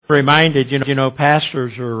Reminded,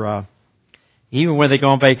 pastors are, even when they go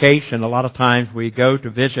on vacation, a lot of times we go to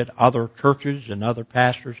visit other churches and other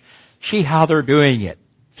pastors, see how they're doing it,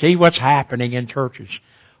 see what's happening in churches.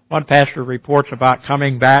 One pastor reports about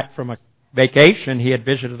coming back from a vacation. He had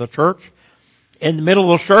visited the church. In the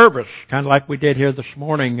middle of the service, kind of like we did here this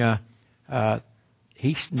morning,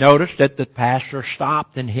 he noticed that the pastor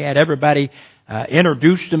stopped and he had everybody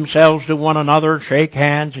introduce themselves to one another, shake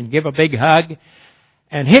hands, and give a big hug.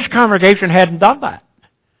 And his congregation hadn't done that.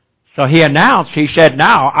 So he announced, he said,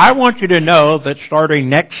 now, I want you to know that starting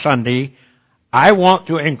next Sunday, I want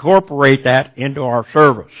to incorporate that into our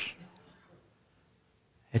service.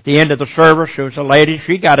 At the end of the service, there was a lady,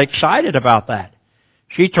 she got excited about that.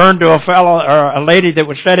 She turned to a lady that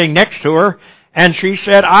was sitting next to her, and she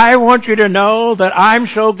said, I want you to know that I'm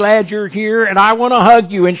so glad you're here, and I want to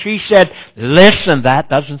hug you. And she said, listen, that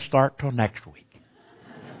doesn't start till next week.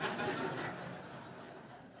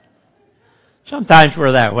 Sometimes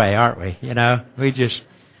we're that way, aren't we? We just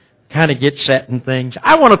kind of get set in things.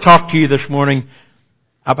 I want to talk to you this morning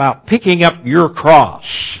about picking up your cross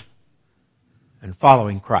and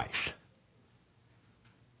following Christ.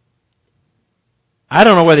 I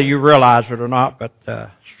don't know whether you realize it or not, but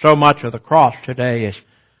so much of the cross today is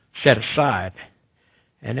set aside.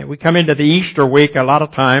 And we come into the Easter week a lot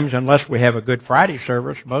of times, unless we have a Good Friday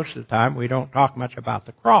service, most of the time we don't talk much about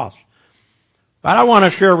the cross. But I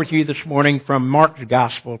want to share with you this morning from Mark's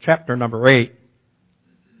Gospel, chapter number 8,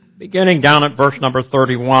 beginning down at verse number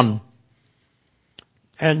 31.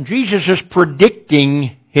 And Jesus is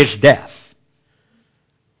predicting His death.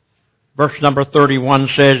 Verse number 31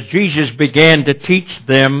 says, Jesus began to teach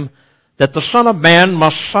them that the Son of Man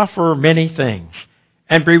must suffer many things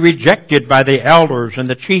and be rejected by the elders and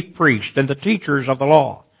the chief priests and the teachers of the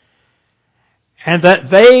law, and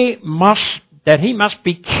that He must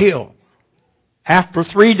be killed. After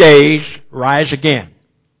 3 days, rise again.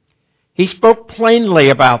 He spoke plainly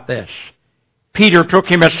about this. Peter took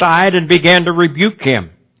him aside and began to rebuke him.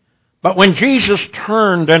 But when Jesus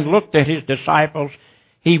turned and looked at His disciples,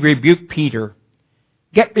 He rebuked Peter.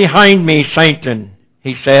 Get behind me, Satan,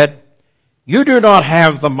 He said. You do not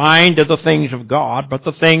have the mind of the things of God, but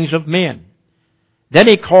the things of men. Then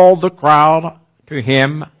He called the crowd to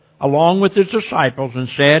Him along with His disciples and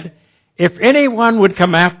said, if anyone would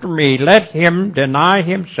come after me, let him deny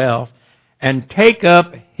himself and take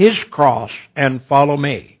up his cross and follow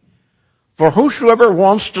me. For whosoever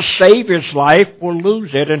wants to save his life will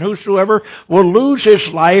lose it, and whosoever will lose his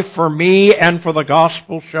life for me and for the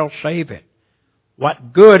gospel shall save it.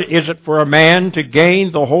 What good is it for a man to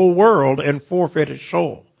gain the whole world and forfeit his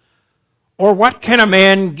soul? Or what can a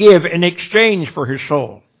man give in exchange for his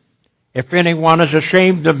soul? If anyone is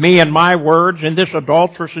ashamed of me and my words in this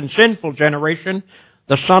adulterous and sinful generation,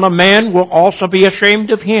 the Son of Man will also be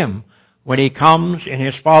ashamed of him when He comes in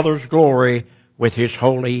His Father's glory with His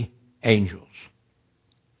holy angels.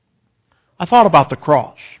 I thought about the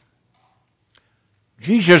cross.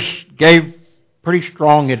 Jesus gave pretty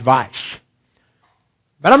strong advice.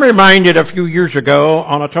 But I'm reminded a few years ago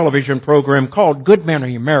on a television program called Good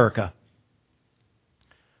Morning America.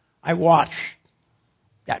 I watched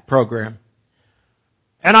that program.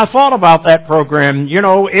 And I thought about that program.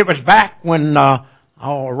 It was back when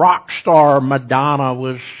rock star Madonna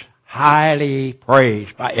was highly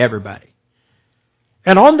praised by everybody.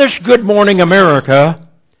 And on this Good Morning America,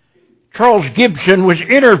 Charles Gibson was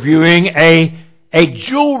interviewing a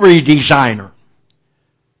jewelry designer.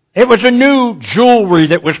 It was a new jewelry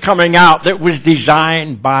that was coming out that was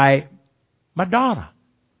designed by Madonna.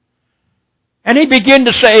 And he began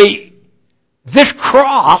to say, this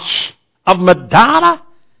cross of Madonna,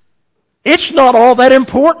 it's not all that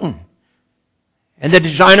important. And the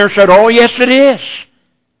designer said, oh yes it is.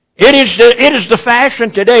 It is the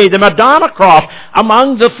fashion today. The Madonna cross,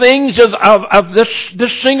 among the things of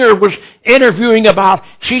this singer was interviewing about,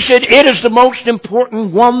 she said it is the most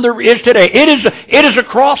important one there is today. It is a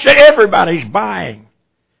cross that everybody's buying.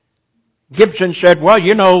 Gibson said, well,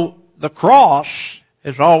 the cross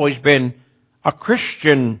has always been a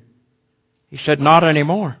Christian. He said, not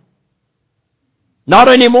anymore. Not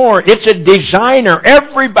anymore. It's a designer.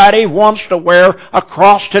 Everybody wants to wear a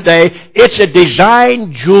cross today. It's a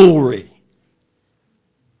design jewelry.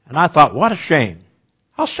 And I thought, what a shame.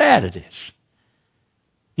 How sad it is.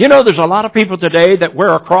 There's a lot of people today that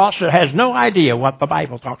wear a cross that has no idea what the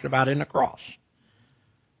Bible talks about in the cross.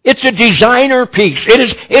 It's a designer piece. It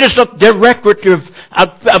is a decorative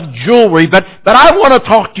of jewelry. But I want to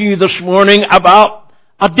talk to you this morning about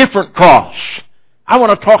a different cross. I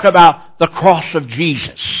want to talk about the cross of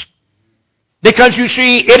Jesus. Because you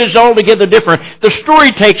see, it is altogether different. The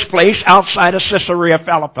story takes place outside of Caesarea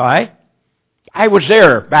Philippi. I was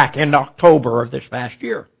there back in October of this past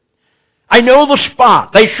year. I know the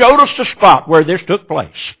spot. They showed us the spot where this took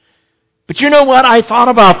place. But you know what? I thought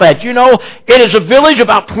about that. You know, it is a village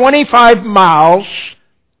about 25 miles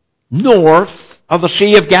north of the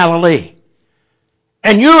Sea of Galilee.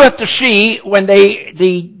 And you have to see when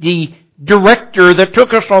the director that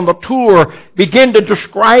took us on the tour began to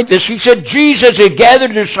describe this. He said Jesus had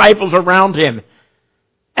gathered disciples around him.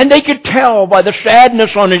 And they could tell by the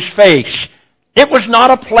sadness on his face. It was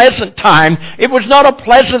not a pleasant time. It was not a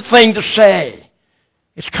pleasant thing to say.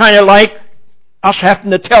 It's kind of like us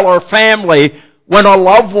having to tell our family when a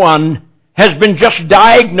loved one has been just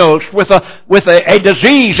diagnosed with a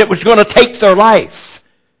disease that was going to take their life.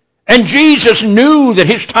 And Jesus knew that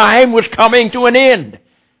his time was coming to an end.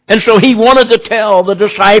 And so he wanted to tell the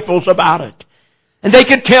disciples about it. And they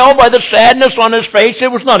could tell by the sadness on his face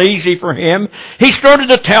it was not easy for him. He started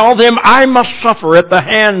to tell them, I must suffer at the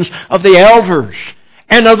hands of the elders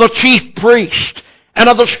and of the chief priests and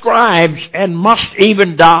of the scribes and must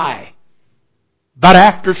even die. But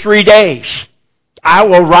after 3 days, I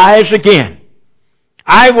will rise again.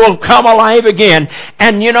 I will come alive again.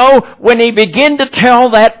 And you know, when he began to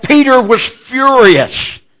tell that, Peter was furious.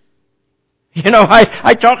 You know,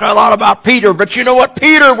 I talk a lot about Peter, but you know what?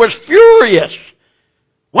 Peter was furious.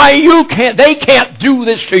 Why they can't do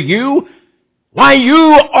this to you. Why, you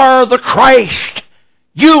are the Christ.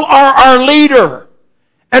 You are our leader.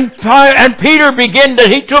 And Peter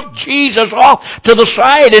he took Jesus off to the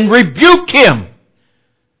side and rebuked him.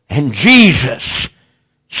 And Jesus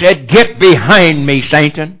said, get behind me,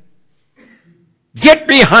 Satan. Get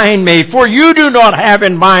behind me, for you do not have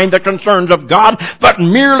in mind the concerns of God, but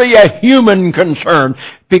merely a human concern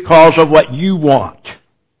because of what you want.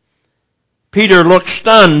 Peter looked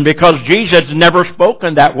stunned because Jesus had never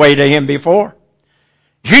spoken that way to him before.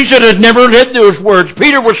 Jesus had never said those words.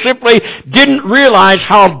 Peter didn't realize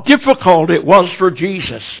how difficult it was for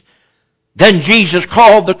Jesus. Then Jesus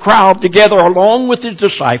called the crowd together along with his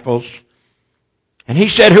disciples. And he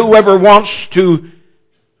said, whoever wants to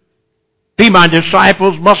be my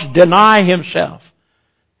disciples must deny himself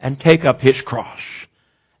and take up his cross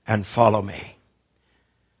and follow me.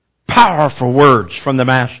 Powerful words from the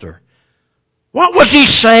Master. What was he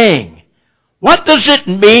saying? What does it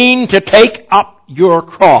mean to take up your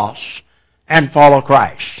cross and follow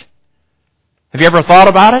Christ? Have you ever thought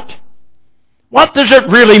about it? What does it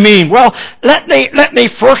really mean? Well, let me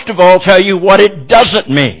first of all tell you what it doesn't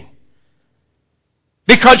mean.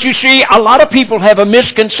 Because you see, a lot of people have a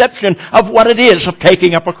misconception of what it is of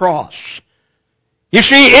taking up a cross. You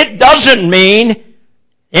see, it doesn't mean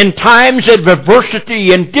in times of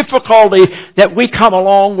adversity and difficulty that we come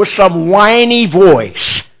along with some whiny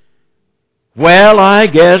voice. Well, I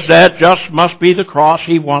guess that just must be the cross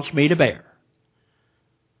he wants me to bear.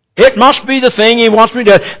 It must be the thing he wants me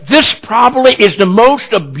to. This probably is the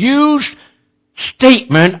most abused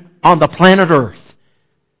statement on the planet Earth.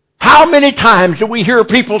 How many times do we hear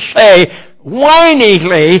people say,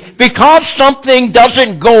 whiningly, because something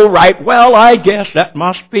doesn't go right, well, I guess that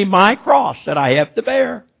must be my cross that I have to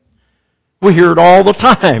bear. We hear it all the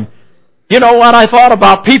time. You know what I thought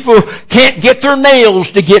about? People can't get their nails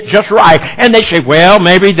to get just right. And they say, well,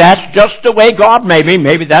 maybe that's just the way God made me.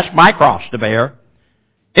 Maybe that's my cross to bear.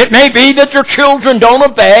 It may be that your children don't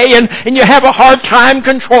obey and you have a hard time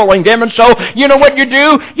controlling them. And so, you know what you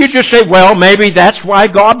do? You just say, well, maybe that's why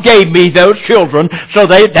God gave me those children. So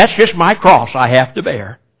that's just my cross I have to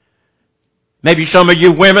bear. Maybe some of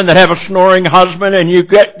you women that have a snoring husband and you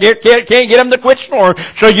can't get him to quit snoring.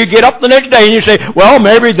 So you get up the next day and you say, well,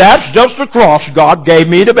 maybe that's just the cross God gave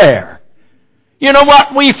me to bear. You know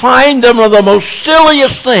what? We find them of the most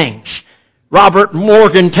silliest things. Robert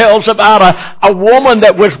Morgan tells about a woman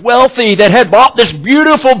that was wealthy that had bought this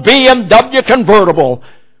beautiful BMW convertible.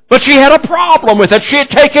 But she had a problem with it. She had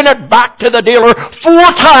taken it back to the dealer 4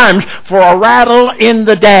 times for a rattle in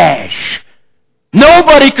the dash.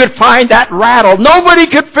 Nobody could find that rattle. Nobody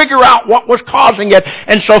could figure out what was causing it.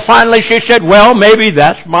 And so finally she said, well, maybe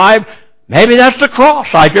that's the cross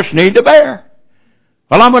I just need to bear.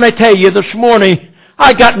 Well, I'm going to tell you this morning,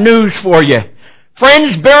 I got news for you.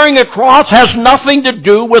 Friends, bearing a cross has nothing to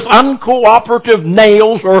do with uncooperative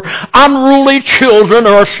nails or unruly children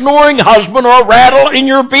or a snoring husband or a rattle in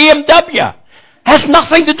your BMW. Has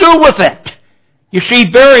nothing to do with it. You see,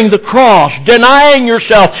 bearing the cross, denying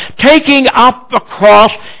yourself, taking up the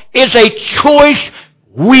cross is a choice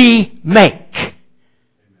we make.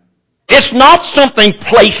 It's not something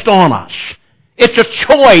placed on us. It's a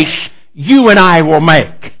choice you and I will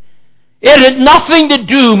make. It had nothing to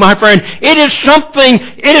do, my friend. It is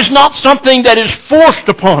not something that is forced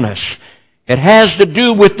upon us. It has to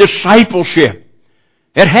do with discipleship.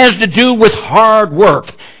 It has to do with hard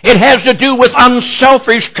work. It has to do with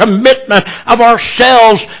unselfish commitment of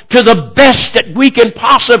ourselves to the best that we can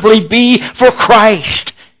possibly be for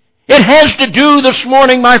Christ. It has to do this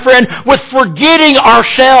morning, my friend, with forgetting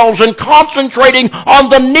ourselves and concentrating on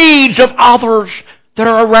the needs of others that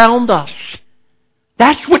are around us.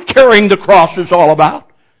 That's what carrying the cross is all about.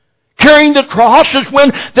 Carrying the cross is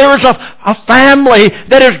when there is a family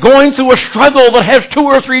that is going through a struggle that has 2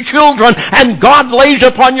 or 3 children, and God lays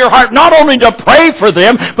upon your heart not only to pray for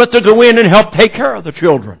them, but to go in and help take care of the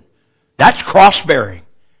children. That's cross-bearing.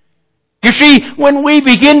 You see, when we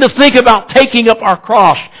begin to think about taking up our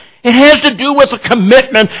cross, it has to do with a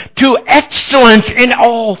commitment to excellence in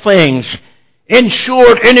all things. In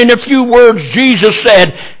short, and in a few words, Jesus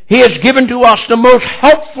said, He has given to us the most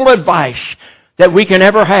helpful advice that we can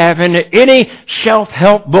ever have in any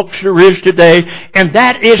self-help books there is today, and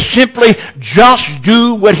that is simply just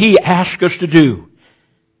do what He asks us to do.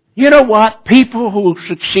 You know what? People who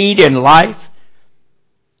succeed in life,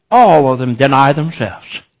 all of them deny themselves.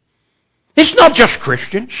 It's not just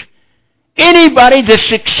Christians. Anybody that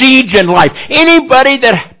succeeds in life, anybody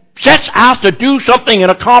that sets out to do something and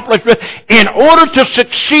accomplish it, in order to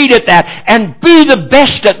succeed at that and be the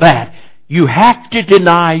best at that, you have to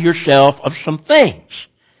deny yourself of some things.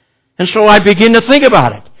 And so I begin to think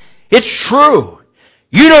about it. It's true.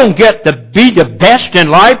 You don't get to be the best in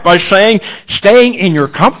life by staying in your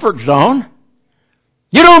comfort zone.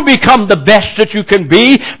 You don't become the best that you can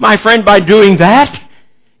be, my friend, by doing that.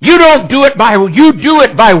 You do it by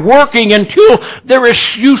working until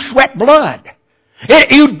you sweat blood.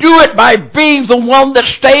 You do it by being the one that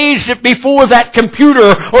stays before that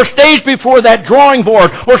computer, or stays before that drawing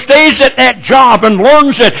board, or stays at that job and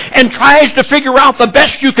learns it and tries to figure out the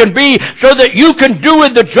best you can be so that you can do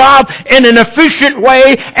the job in an efficient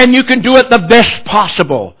way and you can do it the best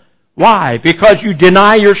possible. Why? Because you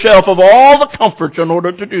deny yourself of all the comforts in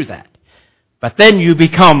order to do that. But then you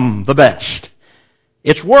become the best.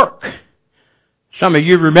 It's work. Some of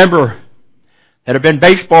you remember that have been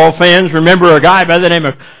baseball fans, remember a guy by the name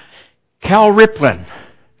of Cal Ripken.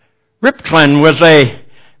 Ripken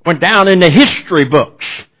went down in the history books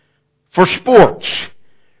for sports.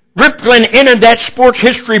 Ripken entered that sports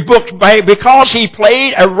history book because he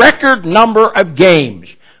played a record number of games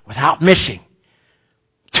without missing.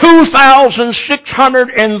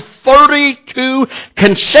 2,632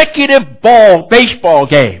 consecutive baseball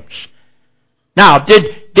games. Now,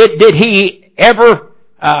 did he ever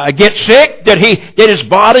get sick? Did his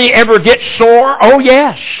body ever get sore? Oh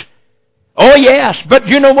yes. Oh yes. But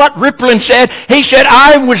you know what Ripken said? He said,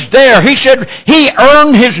 I was there. He said he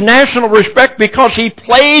earned his national respect because he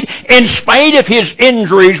played in spite of his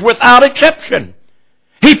injuries without exception.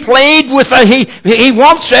 He played he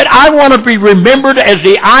once said, I want to be remembered as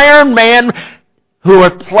the Iron Man who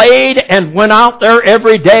had played and went out there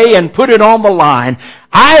every day and put it on the line.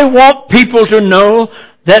 I want people to know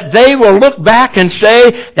that they will look back and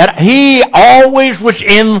say that he always was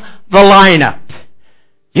in the lineup.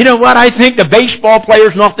 You know what? I think the baseball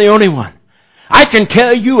player's not the only one. I can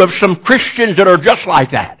tell you of some Christians that are just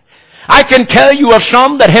like that. I can tell you of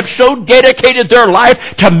some that have so dedicated their life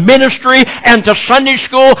to ministry and to Sunday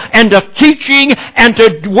school and to teaching and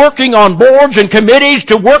to working on boards and committees,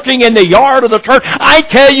 to working in the yard of the church. I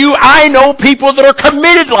tell you, I know people that are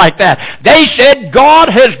committed like that. They said, God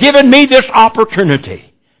has given me this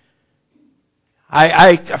opportunity.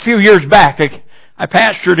 A few years back, I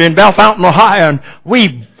pastored in Bellefontaine, Ohio, and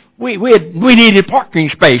we needed parking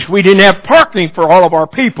space. We didn't have parking for all of our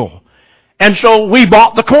people. And so we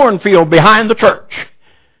bought the cornfield behind the church.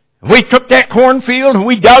 We took that cornfield and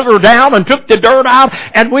we dug her down and took the dirt out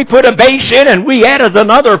and we put a base in and we added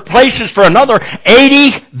another places for another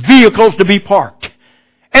 80 vehicles to be parked.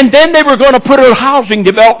 And then they were going to put a housing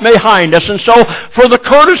development behind us. And so for the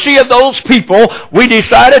courtesy of those people, we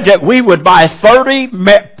decided that we would buy 30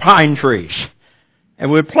 pine trees and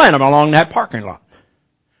we would plant them along that parking lot.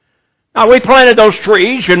 Now, we planted those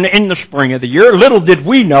trees in the spring of the year. Little did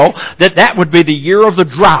we know that would be the year of the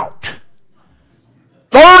drought.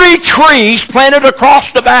 30 trees planted across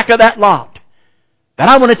the back of that lot. But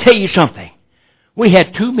I want to tell you something. We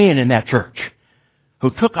had 2 men in that church who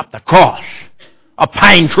took up the cross of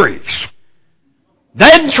pine trees.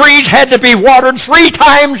 Them trees had to be watered 3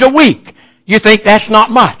 times a week. You think that's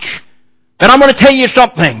not much. But I'm going to tell you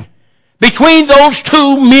something. Between those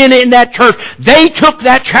two men in that church, they took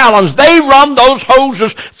that challenge. They run those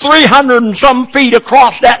hoses 300 and some feet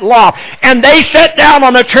across that lot. And they sat down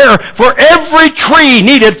on a chair for every tree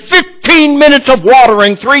needed 15 minutes of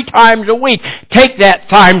watering 3 times a week. Take that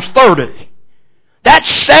times 30. That's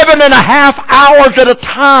 7.5 hours at a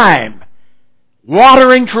time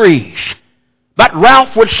watering trees. But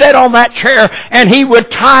Ralph would sit on that chair and he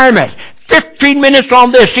would time it. 15 minutes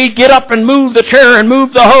on this. He'd get up and move the chair and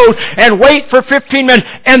move the hose and wait for 15 minutes.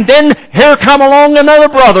 And then here come along another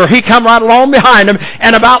brother. He'd come right along behind him.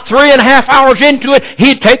 And about 3.5 hours into it,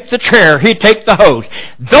 he'd take the chair. He'd take the hose.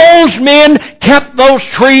 Those men kept those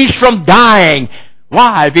trees from dying.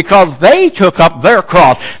 Why? Because they took up their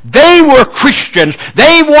cross. They were Christians.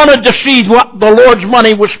 They wanted to see what the Lord's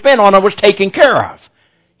money was spent on and was taken care of.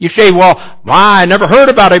 You say, well, I never heard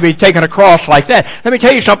about it being taking a cross like that. Let me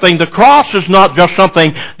tell you something. The cross is not just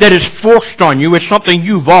something that is forced on you. It's something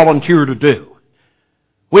you volunteer to do.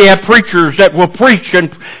 We have preachers that will preach,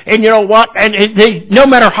 and you know what? And they, no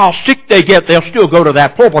matter how sick they get, they'll still go to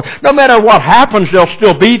that pulpit. No matter what happens, they'll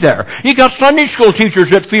still be there. You got Sunday school teachers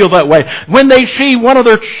that feel that way. When they see one of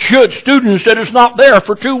their students that is not there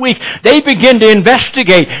for 2 weeks, they begin to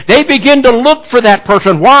investigate. They begin to look for that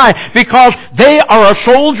person. Why? Because they are a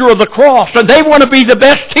soldier of the cross, and they want to be the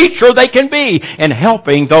best teacher they can be in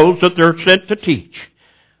helping those that they're sent to teach.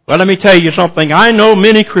 Well, let me tell you something. I know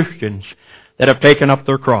many Christians that have taken up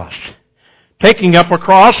their cross. Taking up a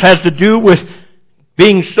cross has to do with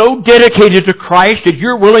being so dedicated to Christ that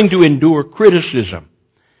you're willing to endure criticism.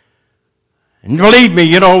 And believe me,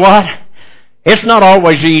 you know what? It's not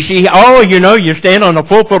always easy. Oh, you know, you stand on the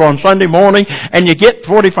pulpit on Sunday morning and you get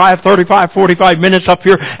 45 minutes up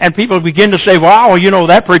here and people begin to say, wow, you know,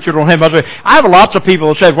 that preacher don't have much. I have lots of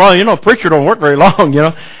people that say, well, you know, preacher don't work very long, you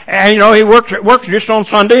know. And, you know, he works just on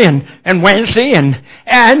Sunday and Wednesday and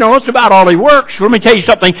you know, it's about all he works. Let me tell you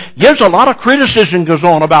something. There's a lot of criticism goes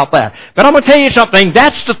on about that. But I'm going to tell you something.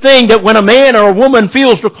 That's the thing that when a man or a woman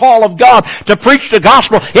feels the call of God to preach the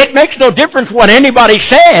gospel, it makes no difference what anybody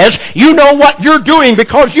says. You know what you're doing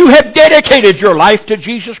because you have dedicated your life to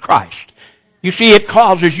Jesus Christ. You see, it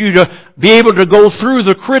causes you to be able to go through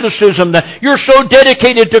the criticism that you're so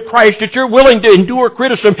dedicated to Christ that you're willing to endure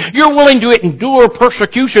criticism. You're willing to endure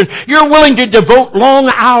persecution. You're willing to devote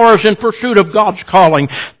long hours in pursuit of God's calling.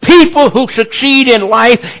 People who succeed in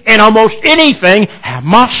life in almost anything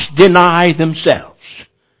must deny themselves.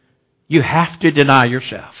 You have to deny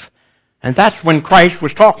yourself. And that's when Christ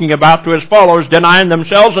was talking about to His followers denying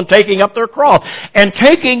themselves and taking up their cross. And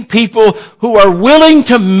taking people who are willing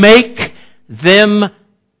to make them,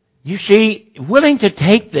 you see, willing to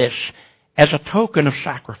take this as a token of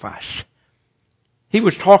sacrifice. He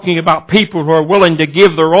was talking about people who are willing to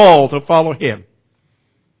give their all to follow Him.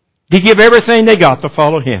 To give everything they got to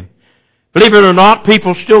follow Him. Believe it or not,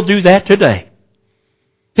 people still do that today.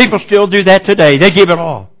 People still do that today. They give it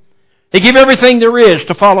all. They give everything there is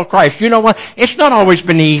to follow Christ. You know what? It's not always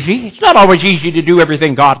been easy. It's not always easy to do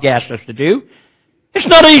everything God asks us to do. It's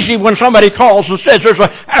not easy when somebody calls and says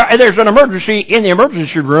there's an emergency in the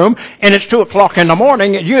emergency room and it's 2 o'clock in the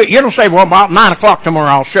morning. You don't say, well, about 9 o'clock tomorrow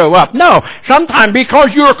I'll show up. No. Sometimes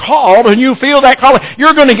because you're called and you feel that call,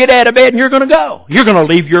 you're going to get out of bed and you're going to go. You're going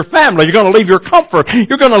to leave your family. You're going to leave your comfort.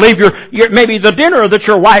 You're going to leave your maybe the dinner that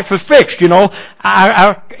your wife has fixed, you know.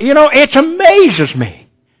 It amazes me.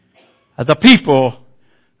 The people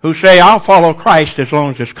who say, I'll follow Christ as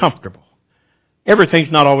long as it's comfortable.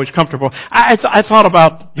 Everything's not always comfortable. I thought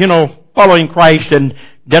about, following Christ and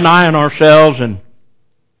denying ourselves and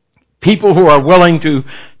people who are willing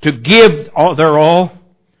to give their all.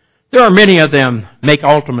 There are many of them make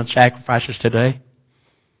ultimate sacrifices today.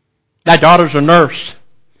 My daughter's a nurse.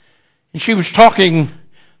 And she was talking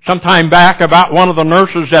some time back about one of the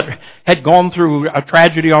nurses that had gone through a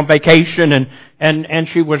tragedy on vacation and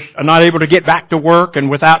she was not able to get back to work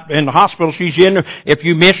and in the hospital she's in, if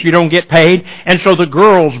you miss, you don't get paid. And so the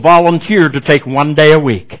girls volunteered to take 1 day a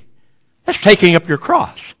week. That's taking up your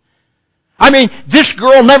cross. I mean, this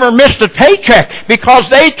girl never missed a paycheck because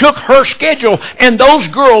they took her schedule and those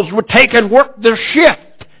girls would take and work their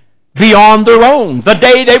shift beyond their own. The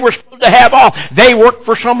day they were supposed to have off, they worked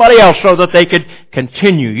for somebody else so that they could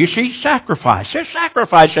continue. You see, sacrifice. There's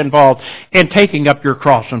sacrifice involved in taking up your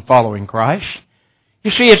cross and following Christ. You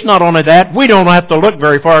see, it's not only that. We don't have to look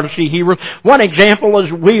very far to see heroes. One example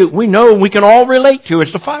is we know we can all relate to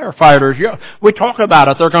is the firefighters. We talk about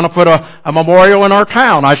it. They're going to put a memorial in our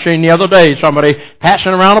town. I seen the other day somebody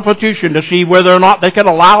passing around a petition to see whether or not they could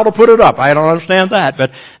allow to put it up. I don't understand that, but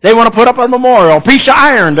they want to put up a memorial, a piece of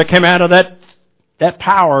iron that came out of that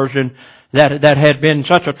towers and that had been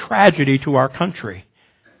such a tragedy to our country.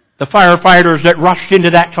 The firefighters that rushed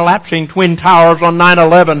into that collapsing Twin Towers on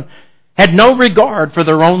 9/11 had no regard for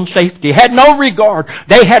their own safety, had no regard.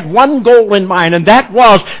 They had one goal in mind, and that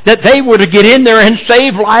was that they were to get in there and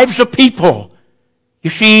save lives of people.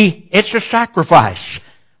 You see, it's a sacrifice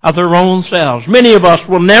of their own selves. Many of us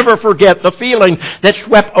will never forget the feeling that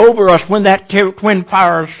swept over us when that Twin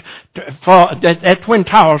Towers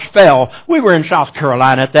fell. We were in South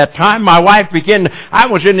Carolina at that time. My wife I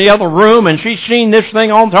was in the other room, and she seen this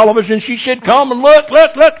thing on television. She said, "Come and look,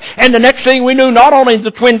 look, look." And the next thing we knew, not only the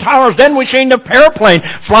Twin Towers, then we seen the airplane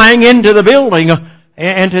flying into the building and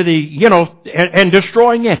and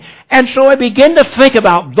destroying it. And so I began to think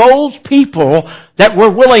about those people that were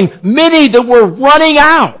willing, many that were running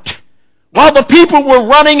out. While the people were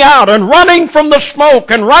running out and running from the smoke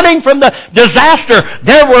and running from the disaster,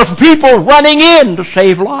 there were people running in to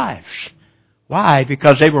save lives. Why?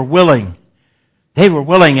 Because they were willing. They were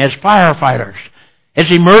willing as firefighters, as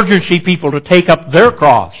emergency people, to take up their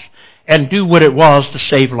cross and do what it was to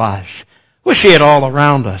save lives. We see it all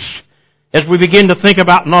around us. As we begin to think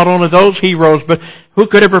about not only those heroes, but who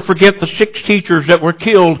could ever forget the 6 teachers that were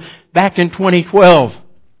killed back in 2012?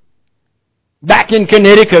 Back in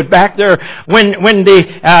Connecticut, back there, when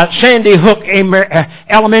the Sandy Hook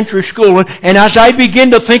Elementary School, and as I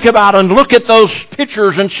begin to think about and look at those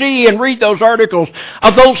pictures and see and read those articles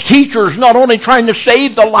of those teachers not only trying to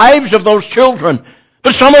save the lives of those children,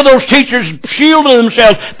 but some of those teachers shielded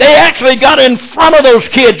themselves. They actually got in front of those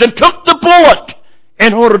kids and took the bullet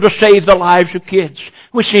in order to save the lives of kids.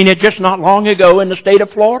 We've seen it just not long ago in the state of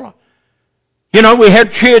Florida. You know, we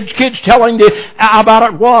had kids telling about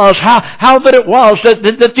it was, how that it was that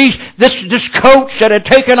this coach that had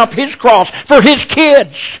taken up his cross for his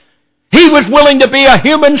kids. He was willing to be a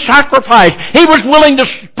human sacrifice. He was willing to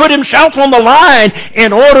put himself on the line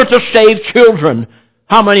in order to save children.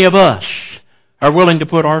 How many of us are willing to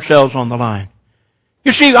put ourselves on the line?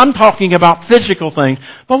 You see, I'm talking about physical things,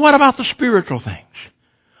 but what about the spiritual things?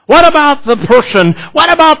 What about the person?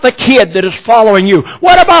 What about the kid that is following you?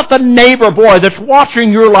 What about the neighbor boy that's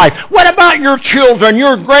watching your life? What about your children,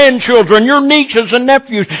 your grandchildren, your nieces and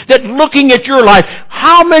nephews that are looking at your life?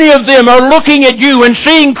 How many of them are looking at you and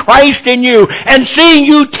seeing Christ in you and seeing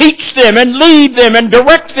you teach them and lead them and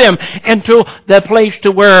direct them into the place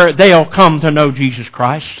to where they'll come to know Jesus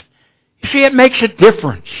Christ? You see, it makes a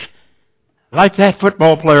difference. Like that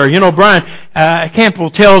football player. You know, Brian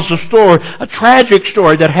Campbell tells the story, a tragic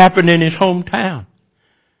story that happened in his hometown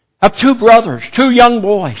of 2 brothers, 2 young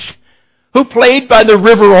boys who played by the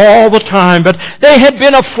river all the time, but there had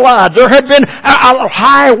been a flood. There had been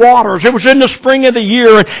high waters. It was in the spring of the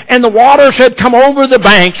year, and the waters had come over the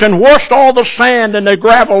banks and washed all the sand and the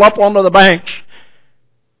gravel up onto the banks.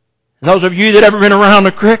 Those of you that ever been around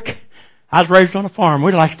the creek, I was raised on a farm.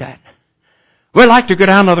 We like that. We like to go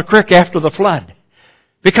down to the creek after the flood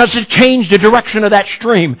because it changed the direction of that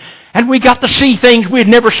stream. And we got to see things we had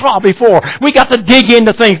never saw before. We got to dig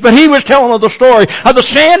into things. But he was telling the story of the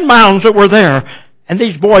sand mounds that were there. And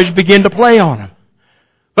these boys began to play on them.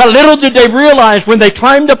 But little did they realize when they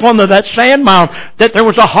climbed up onto that sand mound that there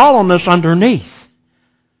was a hollowness underneath.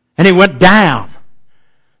 And he went down.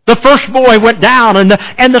 The first boy went down, and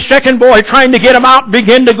the second boy, trying to get him out,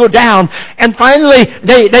 began to go down. And finally,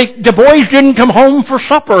 the boys didn't come home for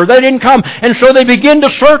supper. They didn't come, and so they began to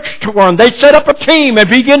search for them. They set up a team and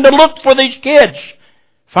began to look for these kids.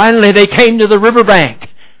 Finally, they came to the riverbank.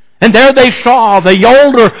 And there they saw the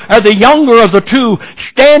younger of the 2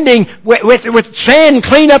 standing with sand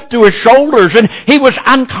clean up to his shoulders, and he was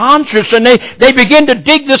unconscious, and they began to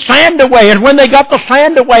dig the sand away, and when they got the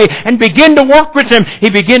sand away and began to work with him,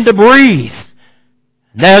 he began to breathe.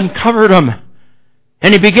 They uncovered him,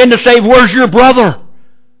 and he began to say, "Where's your brother?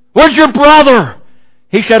 Where's your brother?"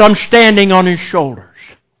 He said, "I'm standing on his shoulders."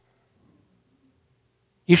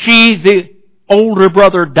 You see, the older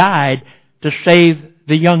brother died to save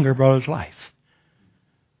the younger brother's life.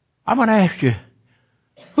 I'm going to ask you,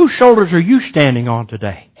 whose shoulders are you standing on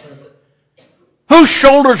today? Whose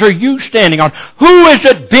shoulders are you standing on? Who has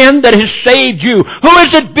it been that has saved you? Who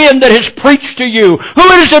has it been that has preached to you? Who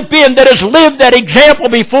has it been that has lived that example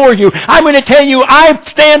before you? I'm going to tell you, I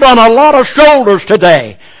stand on a lot of shoulders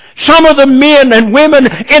today. Some of the men and women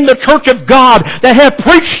in the church of God that have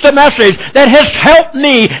preached the message that has helped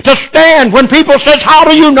me to stand when people says, "How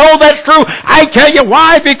do you know that's true?" I tell you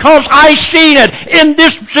why, because I've seen it in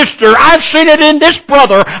this sister. I've seen it in this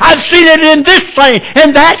brother. I've seen it in this saint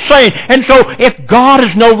and that saint. And so if God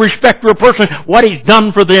is no respecter of person, what He's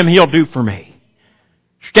done for them, He'll do for me.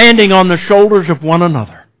 Standing on the shoulders of one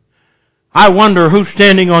another. I wonder who's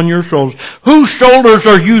standing on your shoulders. Whose shoulders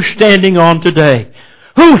are you standing on today?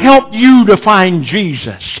 Who helped you to find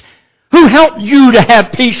Jesus Who helped you to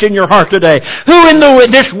have peace in your heart today? Who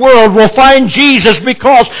in this world will find Jesus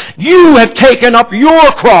because you have taken up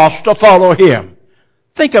your cross to follow Him?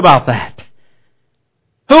 Think about that.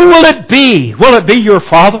 Who will it be? Will it be your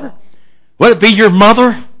father? Will it be your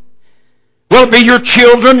mother? Will it be your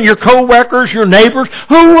children, your co-workers, your neighbors?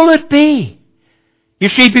 Who will it be? You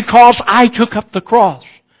see, because I took up the cross.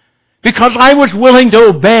 Because I was willing to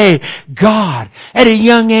obey God at a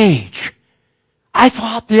young age. I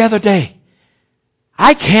thought the other day,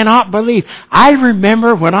 I cannot believe. I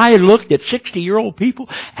remember when I looked at 60-year-old people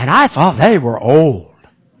and I thought they were old.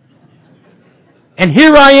 And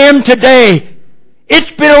here I am today.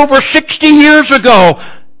 It's been over 60 years ago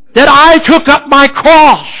that I took up my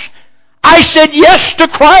cross. I said yes to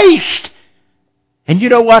Christ. And you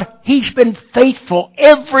know what? He's been faithful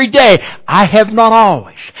every day. I have not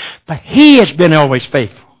always, but He has been always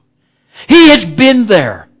faithful. He has been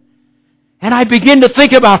there. And I begin to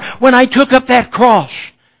think about when I took up that cross.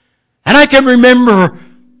 And I can remember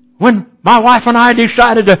when my wife and I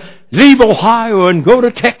decided to leave Ohio and go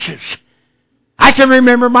to Texas. I can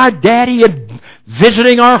remember my daddy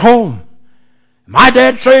visiting our home. My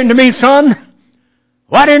dad saying to me, "Son,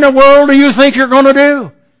 what in the world do you think you're going to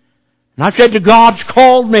do?" And I said, "God's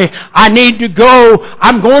called me. I need to go.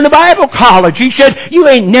 I'm going to Bible college." He said, "You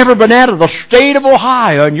ain't never been out of the state of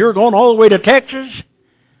Ohio and you're going all the way to Texas?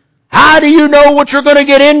 How do you know what you're going to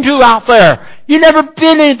get into out there? You've never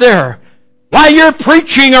been in there. Why, you're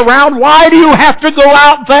preaching around. Why do you have to go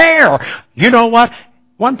out there?" You know what?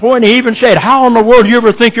 One point he even said, "How in the world do you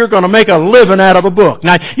ever think you're going to make a living out of a book?"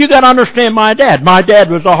 Now, you got to understand my dad. My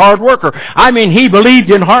dad was a hard worker. I mean, he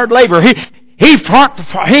believed in hard labor. He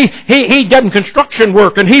done construction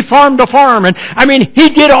work, and he farmed a farm, and I mean, he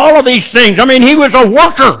did all of these things. I mean, he was a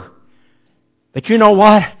worker. But you know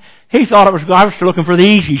what? He thought I was looking for the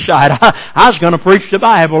easy side. I was going to preach the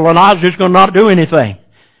Bible, and I was just going to not do anything.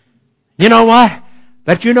 You know what?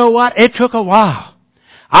 But you know what? It took a while.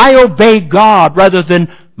 I obeyed God rather than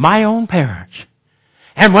my own parents.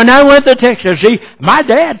 And when I went to Texas, see, my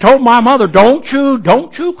dad told my mother, don't you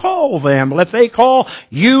call them. If they call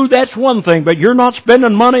you, that's one thing, but you're not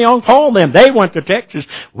spending money on calling them. They went to Texas.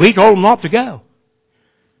 We told them not to go.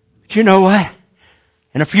 But you know what?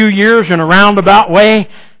 In a few years, in a roundabout way,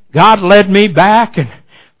 God led me back and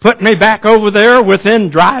put me back over there within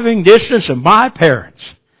driving distance of my parents.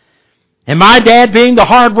 And my dad, being the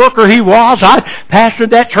hard worker he was, I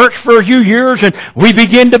pastored that church for a few years, and we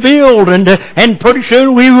began to build, and pretty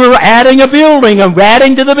soon we were adding a building and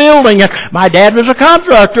adding to the building. And my dad was a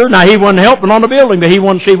contractor. Now, he wasn't helping on the building, but he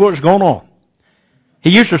wanted to see what was going on.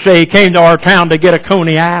 He used to say he came to our town to get a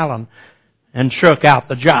Coney Island and shook out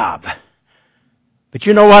the job. But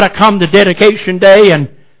you know what? I come to dedication day, and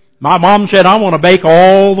my mom said, "I want to bake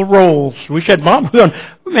all the rolls." We said, "Mom, we're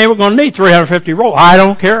going to need 350 rolls." "I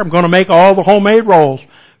don't care. I'm going to make all the homemade rolls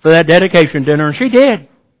for that dedication dinner." And she did.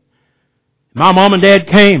 My mom and dad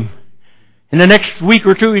came. In the next week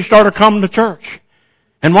or two, he started coming to church.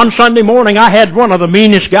 And one Sunday morning, I had one of the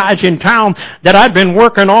meanest guys in town that I'd been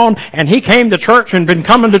working on, and he came to church and been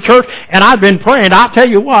coming to church, and I'd been praying. I'll tell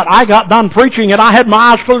you what, I got done preaching, and I had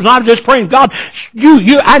my eyes closed, and I was just praying, "God,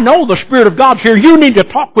 I know the Spirit of God's here. You need to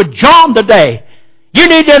talk with John today. You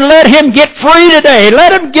need to let him get free today.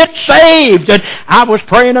 Let him get saved." And I was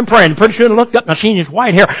praying and praying. Pretty soon I looked up and I seen his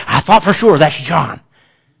white hair. I thought for sure, that's John.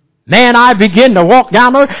 Man, I began to walk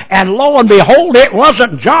down there, and lo and behold, it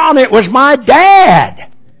wasn't John, it was my dad.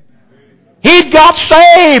 He'd got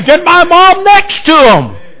saved, and my mom next to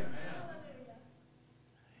him.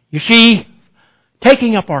 You see,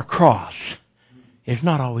 taking up our cross is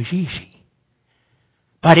not always easy,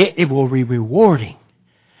 but it will be rewarding.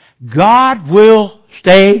 God will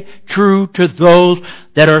stay true to those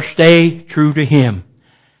that are stay true to Him.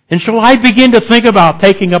 And so I begin to think about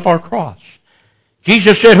taking up our cross.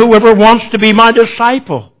 Jesus said, "Whoever wants to be my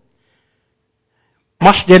disciple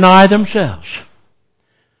must deny themselves,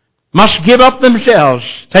 must give up themselves,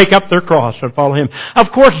 take up their cross, and follow Him."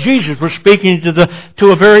 Of course, Jesus was speaking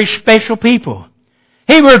to a very special people.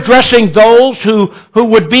 He was addressing those who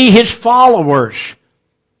would be His followers.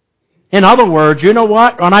 In other words, you know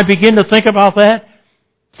what? When I begin to think about that,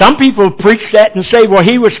 some people preach that and say, well,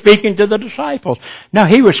 He was speaking to the disciples. No,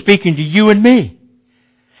 He was speaking to you and me.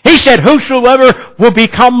 He said, "Whosoever will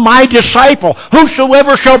become my disciple,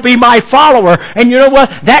 whosoever shall be my follower." And you know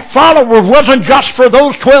what? That follower wasn't just for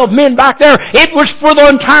those 12 men back there. It was for the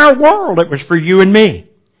entire world. It was for you and me.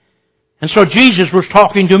 And so Jesus was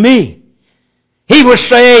talking to me. He was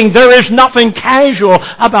saying there is nothing casual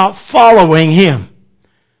about following Him.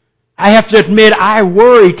 I have to admit, I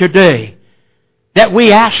worry today that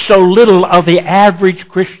we ask so little of the average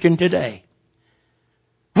Christian today.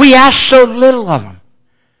 We ask so little of them.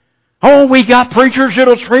 Oh, we got preachers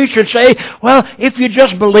that'll preach and say, well, if you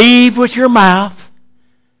just believe with your mouth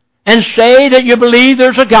and say that you believe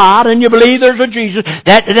there's a God and you believe there's a Jesus,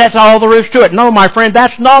 that's all there is to it. No, my friend,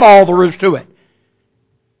 that's not all there is to it.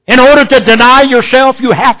 In order to deny yourself,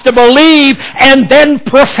 you have to believe and then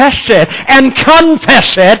profess it and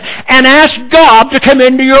confess it and ask God to come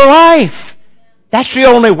into your life. That's the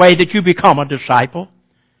only way that you become a disciple.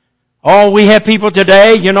 Oh, we have people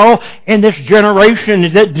today, in this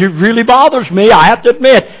generation that really bothers me, I have to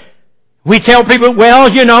admit. We tell people, well,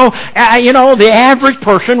 the average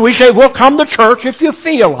person, we say, well, come to church if you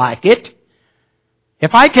feel like it.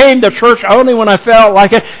 If I came to church only when I felt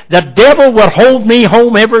like it, the devil would hold me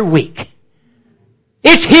home every week.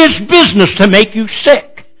 It's his business to make you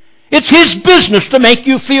sick. It's his business to make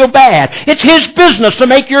you feel bad. It's his business to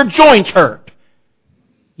make your joints hurt.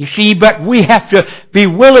 You see, but we have to be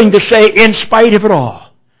willing to say, in spite of it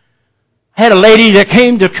all. I had a lady that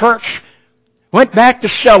came to church, went back to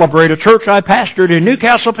celebrate a church I pastored in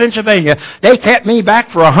Newcastle, Pennsylvania. They kept me back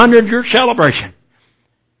for a 100-year celebration.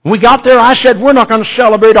 When we got there, I said, we're not going to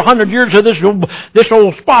celebrate 100 years of this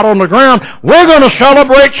old spot on the ground. We're going to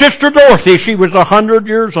celebrate Sister Dorothy. She was 100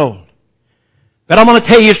 years old. But I'm going to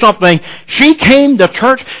tell you something. She came to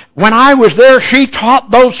church. When I was there, she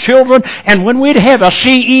taught those children. And when we'd have a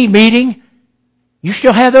CE meeting, you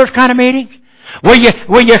still have those kind of meetings? Where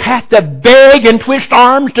you have to beg and twist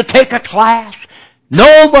arms to take a class?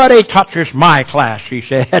 Nobody touches my class, she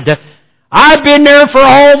said. I've been there for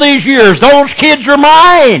all these years. Those kids are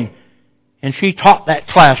mine. And she taught that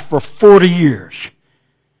class for 40 years.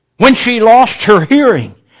 When she lost her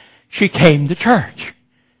hearing, she came to church.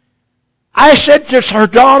 I said to her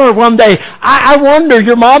daughter one day, I wonder,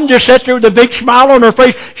 your mom just sat there with a big smile on her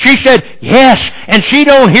face. She said, yes, and she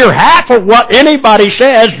don't hear half of what anybody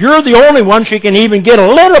says. You're the only one she can even get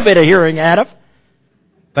a little bit of hearing out of.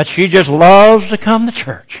 But she just loves to come to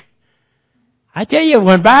church. I tell you, I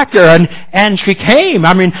went back there and she came.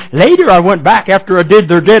 Later I went back after I did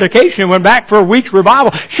their dedication, went back for a week's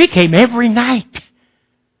revival. She came every night.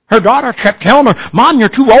 Her daughter kept telling her, Mom, you're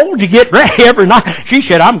too old to get ready every night. She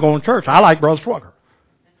said, I'm going to church. I like Brother Swugger.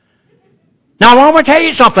 Now, I want to tell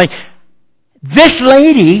you something. This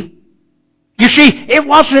lady, you see, it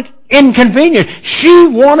wasn't inconvenient. She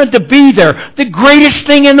wanted to be there. The greatest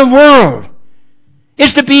thing in the world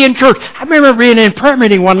is to be in church. I remember being in prayer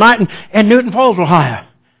meeting one night in Newton Falls, Ohio.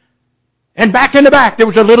 And back in the back, there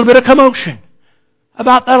was a little bit of commotion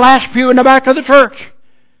about the last pew in the back of the church.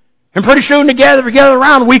 And pretty soon together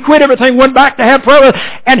around, we quit everything, went back to have prayer.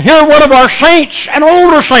 And here one of our saints, an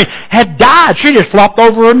older saint, had died. She just flopped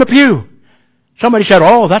over in the pew. Somebody said,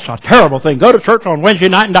 oh, that's a terrible thing. Go to church on Wednesday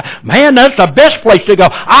night and die. Man, that's the best place to go.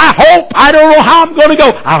 I don't know how I'm going to go.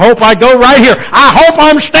 I hope I go right here. I hope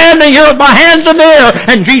I'm standing here with my hands in the air.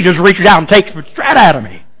 And Jesus reaches out and takes it straight out of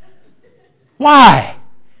me. Why?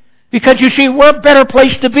 Because you see, we're a better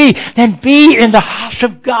place to be than be in the house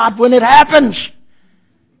of God when it happens.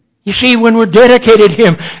 You see, when we're dedicated to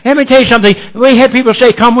Him, let me tell you something. We have people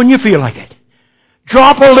say, come when you feel like it.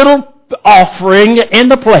 Drop a little offering in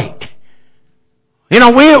the plate.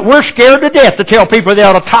 We're scared to death to tell people they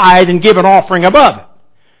ought to tithe and give an offering above it.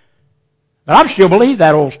 But I still believe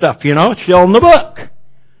that old stuff, it's still in the book.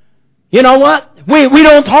 You know what? We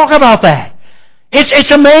don't talk about that.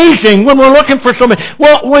 It's amazing when we're looking for somebody.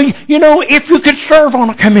 Well, if you could serve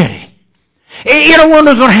on a committee. We're going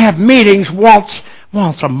to have meetings once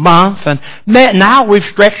a month, and now we've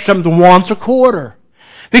stretched them to once a quarter.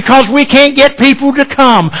 Because we can't get people to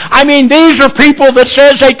come. These are people that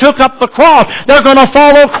says they took up the cross. They're going to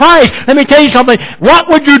follow Christ. Let me tell you something. What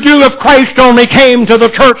would you do if Christ only came to the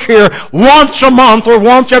church here once a month or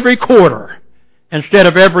once every quarter? Instead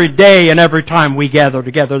of every day and every time we gather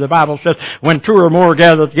together. The Bible says when two or more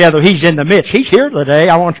gather together, He's in the midst. He's here today.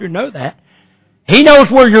 I want you to know that. He knows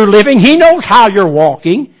where you're living. He knows how you're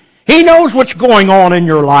walking. He knows what's going on in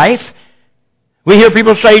your life. We hear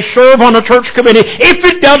people say, serve on a church committee if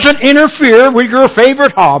it doesn't interfere with your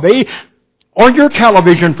favorite hobby or your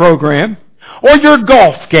television program or your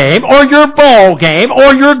golf game or your ball game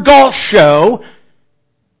or your golf show.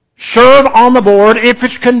 Serve on the board if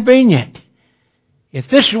it's convenient. If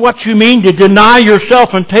this is what you mean to deny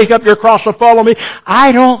yourself and take up your cross and follow me,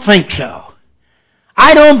 I don't think so.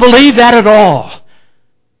 I don't believe that at all.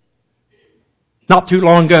 Not too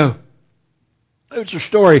long ago, there was a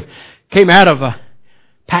story came out of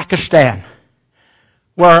Pakistan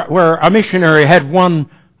where a missionary had won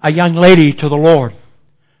a young lady to the Lord.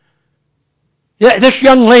 This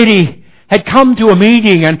young lady had come to a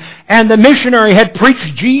meeting and the missionary had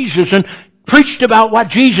preached Jesus and preached about what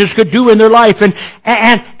Jesus could do in their life.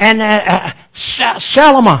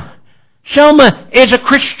 Selma is a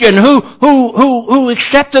Christian who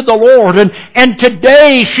accepted the Lord, and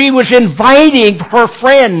today she was inviting her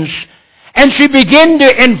friends, and she began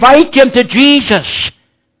to invite them to Jesus.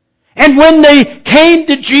 And when they came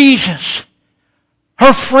to Jesus,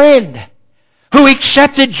 her friend who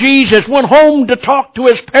accepted Jesus went home to talk to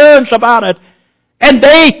his parents about it, and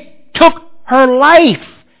they took her life.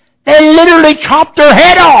 They literally chopped her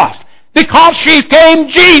head off because she came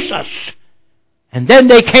Jesus. And then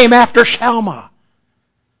they came after Selma,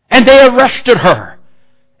 and they arrested her,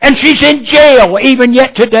 and she's in jail even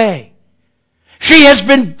yet today. She has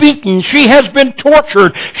been beaten. She has been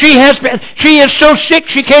tortured. She is so sick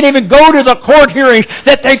she can't even go to the court hearings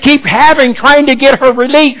that they keep having, trying to get her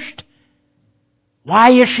released.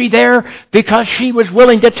 Why is she there? Because she was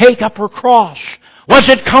willing to take up her cross. Was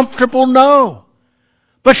it comfortable? No.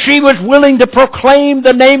 But she was willing to proclaim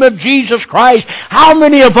the name of Jesus Christ. How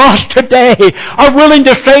many of us today are willing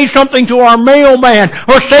to say something to our mailman,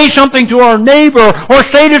 or say something to our neighbor, or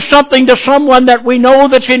say something to someone that we know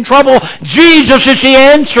that's in trouble? Jesus is the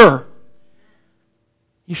answer.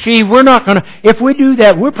 You see, if we do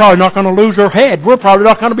that, we're probably not going to lose our head. We're probably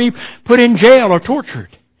not going to be put in jail or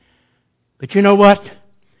tortured. But you know what?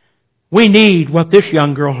 We need what this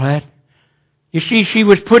young girl had. You see, she's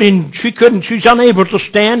unable to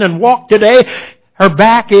stand and walk today. Her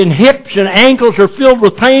back and hips and ankles are filled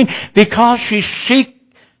with pain because she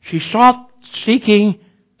sought seeking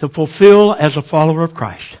to fulfill as a follower of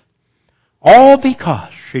Christ. All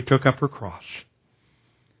because she took up her cross.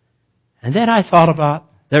 And then I thought about,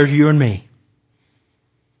 there's you and me.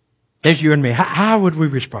 There's you and me. How would we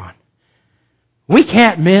respond? We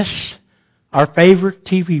can't miss our favorite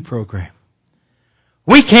TV program.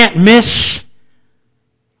 We can't miss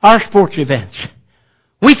our sports events.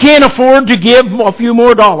 We can't afford to give a few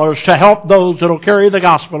more dollars to help those that will carry the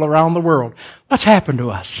gospel around the world. What's happened to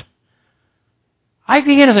us? I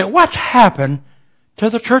begin to think, what's happened to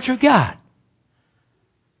the Church of God?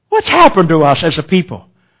 What's happened to us as a people?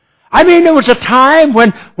 I mean, there was a time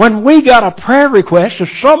when we got a prayer request of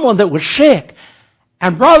someone that was sick.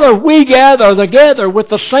 And brother, we gathered together with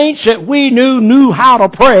the saints that we knew how to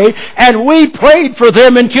pray, and we prayed for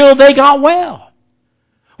them until they got well.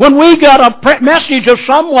 When we got a message of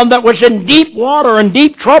someone that was in deep water and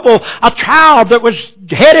deep trouble, a child that was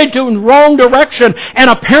headed to the wrong direction, and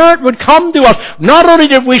a parent would come to us, not only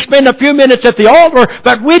did we spend a few minutes at the altar,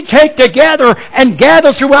 but we'd take together and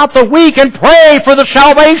gather throughout the week and pray for the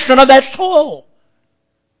salvation of that soul.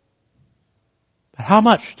 But how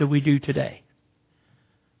much do we do today?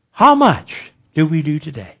 How much do we do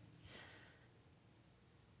today?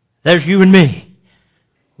 There's you and me.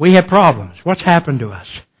 We have problems. What's happened to us?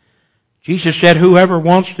 Jesus said, whoever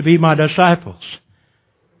wants to be my disciples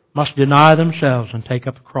must deny themselves and take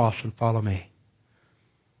up a cross and follow me.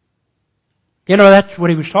 You know, that's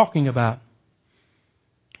what he was talking about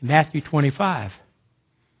in Matthew 25.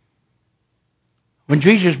 When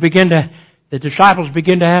the disciples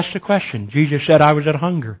began to ask the question, Jesus said, I was at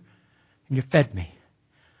hunger and you fed me.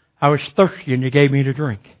 I was thirsty and you gave me to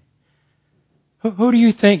drink. Who do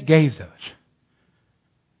you think gave those?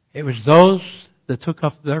 It was those that took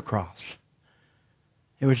up their cross.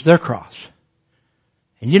 It was their cross.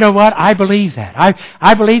 And you know what? I believe that.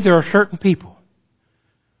 I believe there are certain people.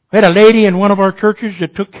 We had a lady in one of our churches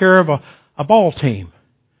that took care of a ball team.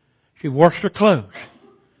 She washed their clothes.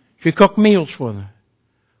 She cooked meals for them.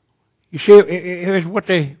 You see, it was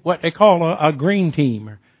what they call a green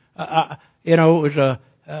team. It was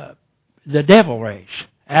the Devil Rays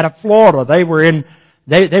out of Florida. They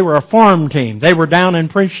were a farm team. They were down in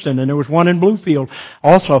Princeton, and there was one in Bluefield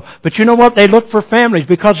also. But you know what? They looked for families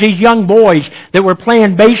because these young boys that were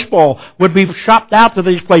playing baseball would be shopped out to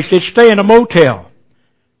these places. They'd stay in a motel.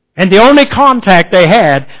 And the only contact they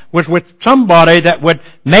had was with somebody that would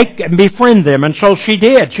make and befriend them. And so she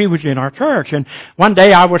did. She was in our church. And one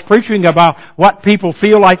day I was preaching about what people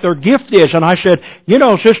feel like their gift is. And I said, you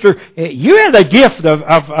know, sister, you have the gift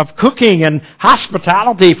of cooking and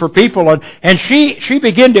hospitality for people. And she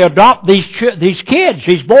began to adopt these kids,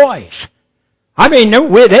 these boys. I mean,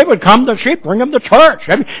 they would come she'd bring them to church.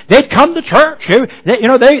 I mean, they'd come to church.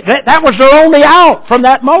 That was their only out from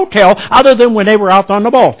that motel, other than when they were out on the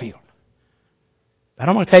ball field. But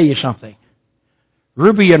I'm going to tell you something.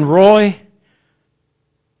 Ruby and Roy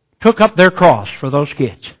took up their cross for those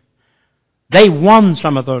kids. They won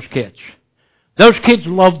some of those kids. Those kids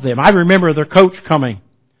loved them. I remember their coach coming.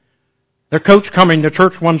 Their coach coming to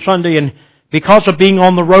church one Sunday and because of being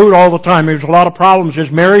on the road all the time. There was a lot of problems.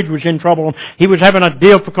 His marriage was in trouble. He was having a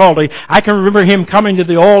difficulty. I can remember him coming to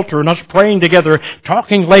the altar and us praying together,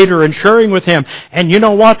 talking later and sharing with him. And you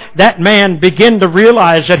know what? That man began to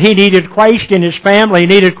realize that he needed Christ in his family. He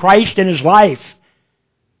needed Christ in his life.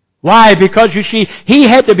 Why? Because you see, he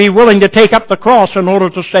had to be willing to take up the cross in order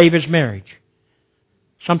to save his marriage.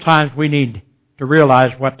 Sometimes we need to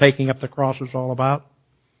realize what taking up the cross is all about.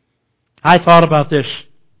 I thought about this.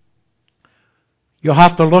 You'll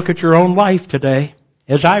have to look at your own life today,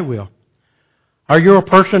 as I will. Are you a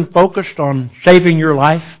person focused on saving your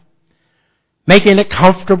life? Making it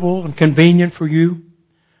comfortable and convenient for you?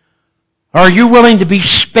 Or are you willing to be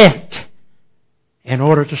spent in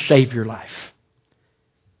order to save your life?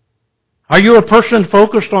 Are you a person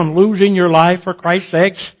focused on losing your life for Christ's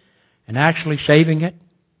sake and actually saving it?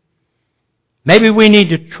 Maybe we need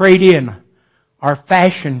to trade in our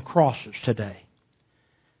fashion crosses today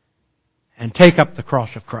and take up the cross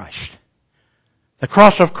of Christ. The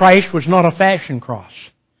cross of Christ was not a fashion cross.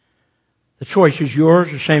 The choice is yours,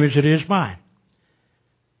 the same as it is mine.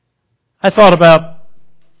 I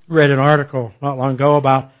read an article not long ago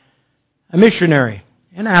about a missionary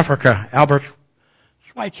in Africa, Albert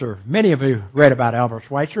Schweitzer. Many of you read about Albert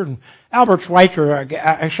Schweitzer. And Albert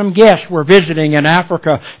Schweitzer, some guests were visiting in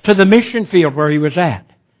Africa to the mission field where he was at.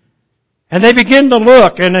 And they began to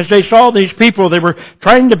look, and as they saw these people, they were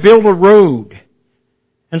trying to build a road.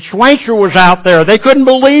 And Schweitzer was out there. They couldn't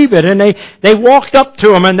believe it. And they walked up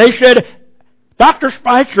to him and they said, Dr.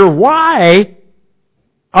 Schweitzer, why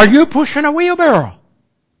are you pushing a wheelbarrow?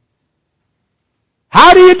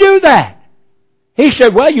 How do you do that? He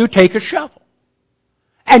said, well, you take a shovel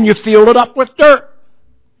and you fill it up with dirt.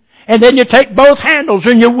 And then you take both handles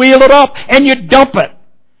and you wheel it up and you dump it.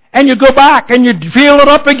 And you go back and you fill it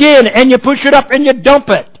up again and you push it up and you dump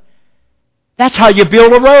it. That's how you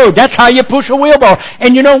build a road. That's how you push a wheelbarrow.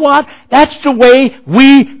 And you know what? That's the way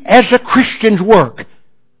we as the Christians work.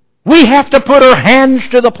 We have to put our hands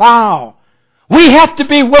to the plow. We have to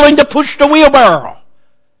be willing to push the wheelbarrow.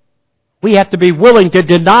 We have to be willing to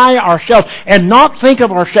deny ourselves and not think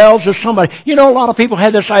of ourselves as somebody. You know, a lot of people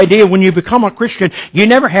have this idea when you become a Christian, you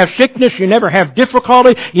never have sickness, you never have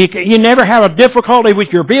difficulty, you never have a difficulty with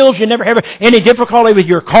your bills, you never have any difficulty with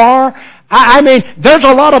your car. I mean, there's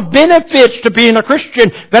a lot of benefits to being a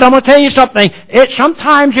Christian, but I'm going to tell you something.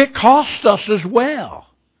 Sometimes it costs us as well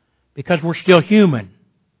because we're still human.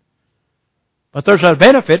 But there's a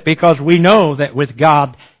benefit because we know that with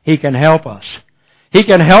God, He can help us. He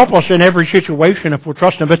can help us in every situation if we're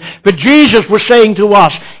trusting Him. But Jesus was saying to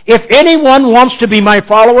us, if anyone wants to be my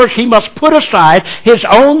followers, he must put aside his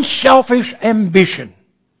own selfish ambition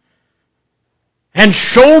and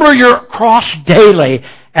shoulder your cross daily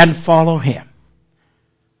and follow Him.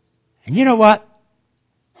 And you know what?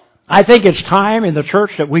 I think it's time in the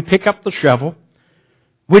church that we pick up the shovel,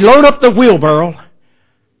 we load up the wheelbarrow,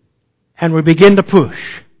 and we begin to push.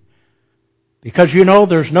 Because you know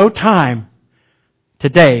there's no time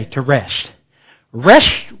today to rest.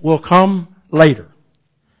 Rest will come later.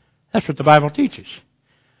 That's what the Bible teaches.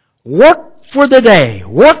 Work for the day.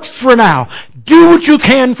 Work for now. Do what you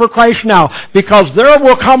can for Christ now, because there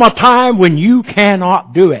will come a time when you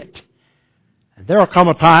cannot do it. And there will come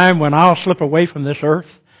a time when I'll slip away from this earth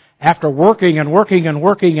after working and working and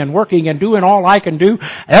working and working and doing all I can do.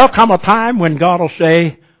 There'll come a time when God will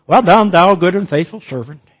say, well done, thou good and faithful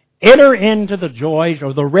servant. Enter into the joys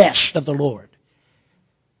or the rest of the Lord.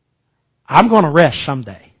 I'm going to rest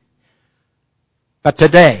someday. But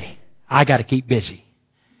today, I got to keep busy.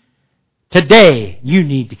 Today, you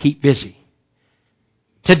need to keep busy.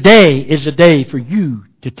 Today is a day for you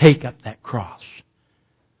to take up that cross.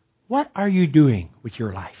 What are you doing with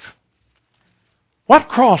your life? What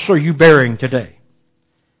cross are you bearing today?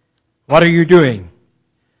 What are you doing?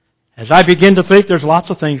 As I begin to think, there's lots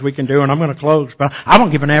of things we can do, and I'm going to close, but I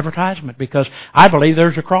won't give an advertisement because I believe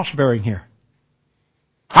there's a cross bearing here.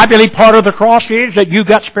 I believe part of the cross is that you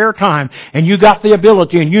got spare time and you got the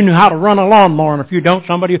ability and you knew how to run a lawnmower. And if you don't,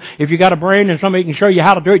 if you got a brain and somebody can show you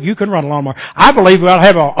how to do it, you can run a lawnmower. I believe we ought to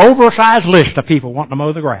have an oversized list of people wanting to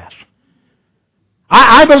mow the grass.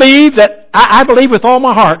 I believe with all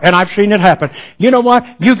my heart, and I've seen it happen. You know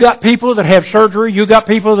what? You got people that have surgery. You got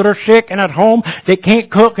people that are sick and at home that can't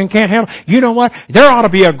cook and can't handle. You know what? There ought to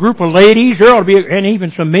be a group of ladies. There ought to be, and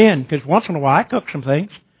even some men, because once in a while I cook some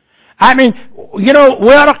things. I mean, you know,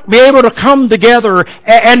 we ought to be able to come together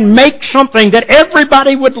and make something that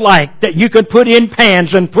everybody would like, that you could put in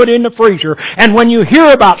pans and put in the freezer. And when you hear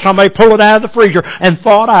about somebody, pull it out of the freezer and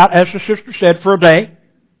thaw it out, as the sister said, for a day.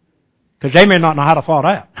 Because they may not know how to thaw it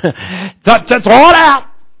out. Thaw it out.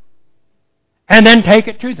 And then take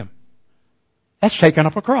it to them. That's taking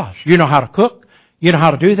up a cross. You know how to cook. You know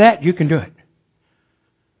how to do that. You can do it.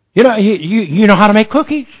 You know how to make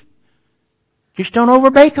cookies. Just don't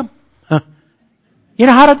overbake them. You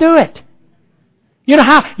know how to do it. You know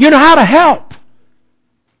how to help.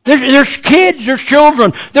 There's kids, there's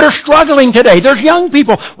children that are struggling today. There's young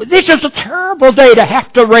people. This is a terrible day to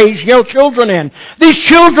have to raise young children in. These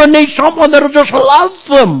children need someone that will just love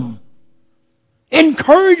them.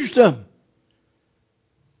 Encourage them.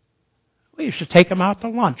 We used to take them out to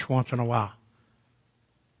lunch once in a while.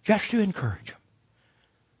 Just to encourage them.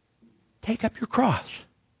 Take up your cross.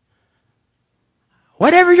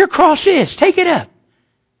 Whatever your cross is, take it up.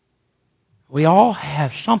 We all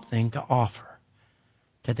have something to offer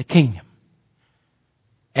to the kingdom.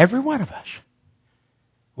 Every one of us.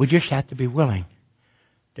 We just have to be willing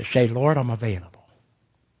to say, Lord, I'm available.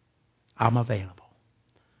 I'm available.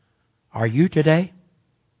 Are you today?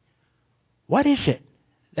 What is it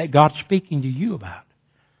that God's speaking to you about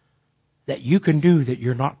that you can do that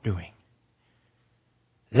you're not doing?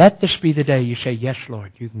 Let this be the day you say, yes,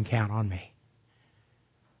 Lord, you can count on me.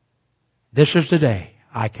 This is the day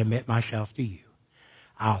I commit myself to you.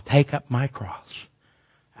 I'll take up my cross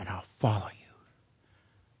and I'll follow you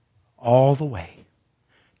all the way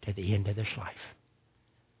to the end of this life.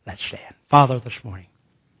 Let's stand. Father, this morning,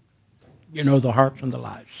 you know the hearts and the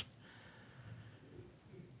lives.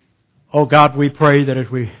 Oh God, we pray that as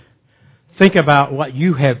we think about what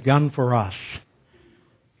you have done for us,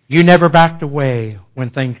 you never backed away when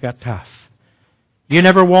things got tough. You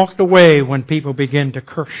never walked away when people began to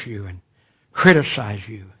curse you and criticize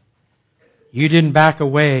you. You didn't back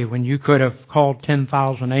away when you could have called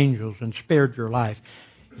 10,000 angels and spared your life.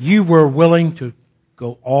 You were willing to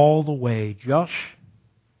go all the way just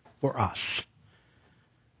for us.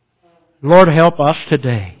 Lord, help us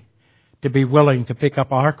today to be willing to pick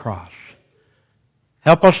up our cross.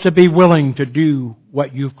 Help us to be willing to do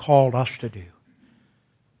what you've called us to do,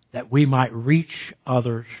 that we might reach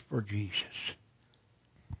others for Jesus.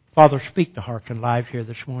 Father, speak to hearts and lives here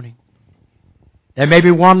this morning. There may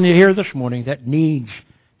be one here this morning that needs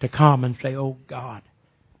to come and say, oh God,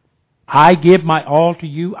 I give my all to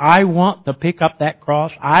you. I want to pick up that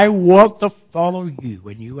cross. I want to follow you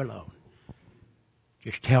and you alone.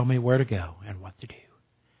 Just tell me where to go and what to do.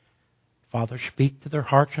 Father, speak to their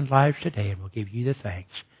hearts and lives today, and we'll give you the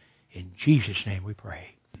thanks. In Jesus' name we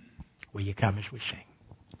pray. Will you come as we sing?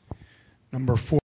 Number 4.